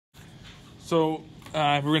So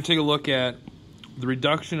we're going to take a look at the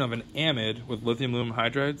reduction of an amide with lithium aluminum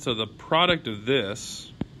hydride. So the product of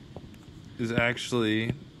this is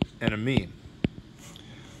actually an amine.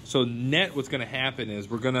 So net what's going to happen is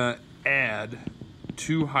we're going to add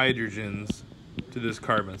 2 hydrogens to this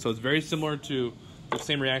carbon. So it's very similar to the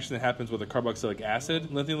same reaction that happens with a carboxylic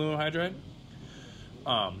acid, lithium aluminum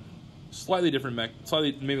hydride. Slightly different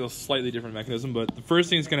mechanism, but the first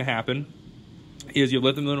thing that's going to happen is you have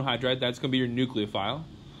lithium aluminum hydride. That's going to be your nucleophile,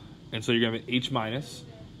 and so you're going to have an H minus,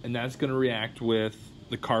 and that's going to react with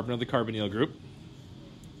the carbon of the carbonyl group.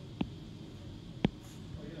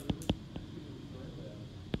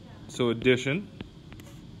 So addition.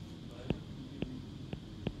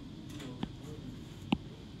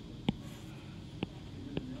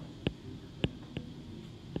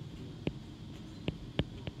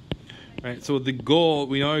 Right, so the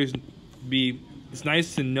goal, it's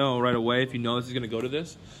nice to know right away if you know this is going to go to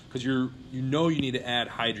this, because you need to add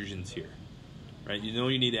hydrogens here, right?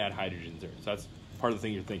 You need to add hydrogens there. So that's part of the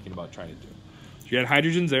thing you're thinking about trying to do. So you add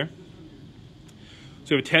hydrogens there.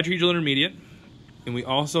 So we have a tetrahedral intermediate, and we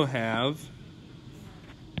also have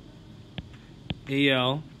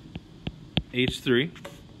LiAlH4. Do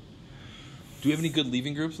we have any good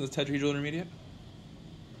leaving groups in this tetrahedral intermediate?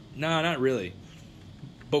 No, not really.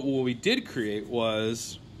 But what we did create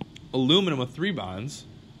was aluminum with 3 bonds.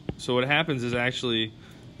 So what happens is actually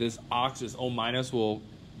this O minus will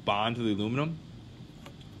bond to the aluminum.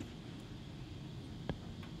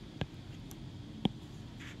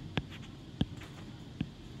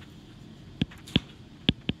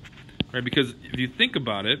 Right, because if you think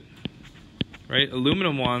about it, right,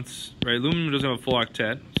 aluminum doesn't have a full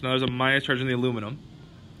octet. So now there's a minus charge in the aluminum.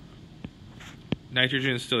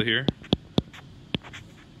 Nitrogen is still here.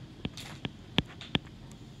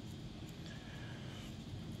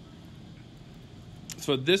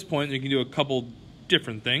 So at this point, you can do a couple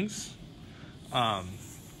different things. One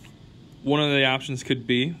of the options could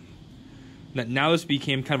be that now this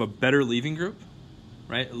became kind of a better leaving group,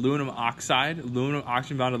 right? Aluminum oxide,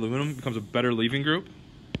 oxygen bound aluminum becomes a better leaving group.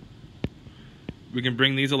 We can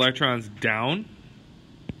bring these electrons down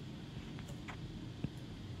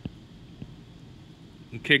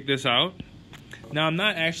and kick this out. Now I'm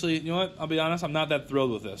not actually, you know what? I'll be honest, I'm not that thrilled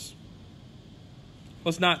with this.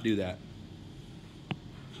 Let's not do that.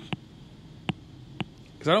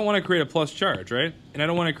 Because I don't want to create a plus charge, right? And I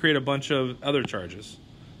don't want to create a bunch of other charges.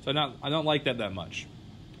 So I don't like that much.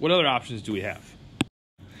 What other options do we have?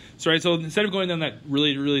 So instead of going down that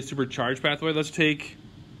really, really super charged pathway, let's take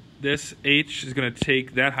this H is going to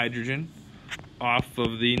take that hydrogen off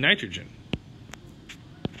of the nitrogen.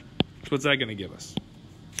 So what's that going to give us?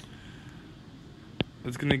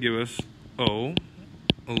 It's going to give us O,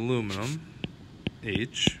 aluminum,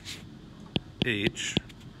 H.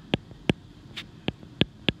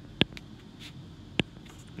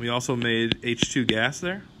 We also made H2 gas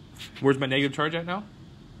there. Where's my negative charge at now?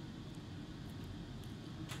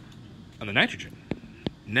 On the nitrogen.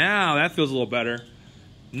 Now that feels a little better.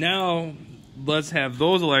 Now let's have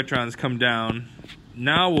those electrons come down.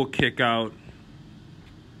 Now we'll kick out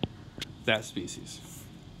that species.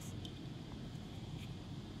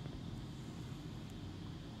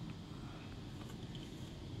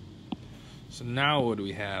 So now what do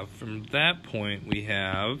we have? From that point we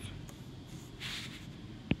have...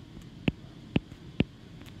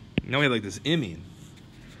 Now we have like this amine.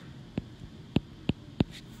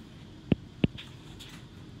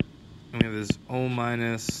 And we have this O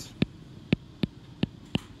minus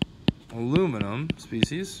aluminum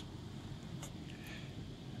species.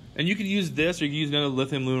 And you could use this, or you could use another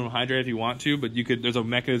lithium aluminum hydride if you want to, but there's a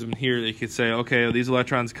mechanism here that you could say, okay, these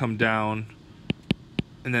electrons come down,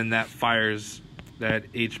 and then that fires that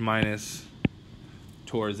H minus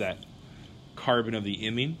towards that carbon of the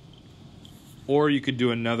amine. Or you could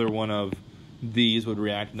do another one of these would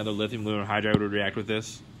react, another lithium aluminum hydride would react with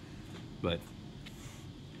this. But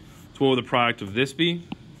so what would the product of this be?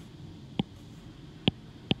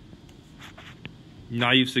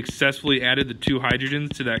 Now you've successfully added the 2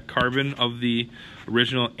 hydrogens to that carbon of the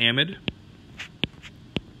original amide.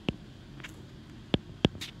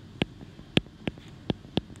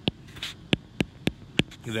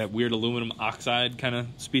 That weird aluminum oxide kind of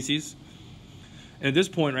species. And at this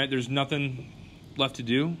point, right, there's nothing left to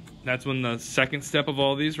do. That's when the second step of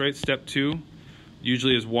all these, right, step 2,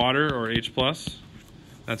 usually is water or H+.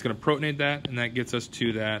 That's going to protonate that, and that gets us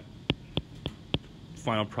to that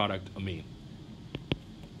final product amine.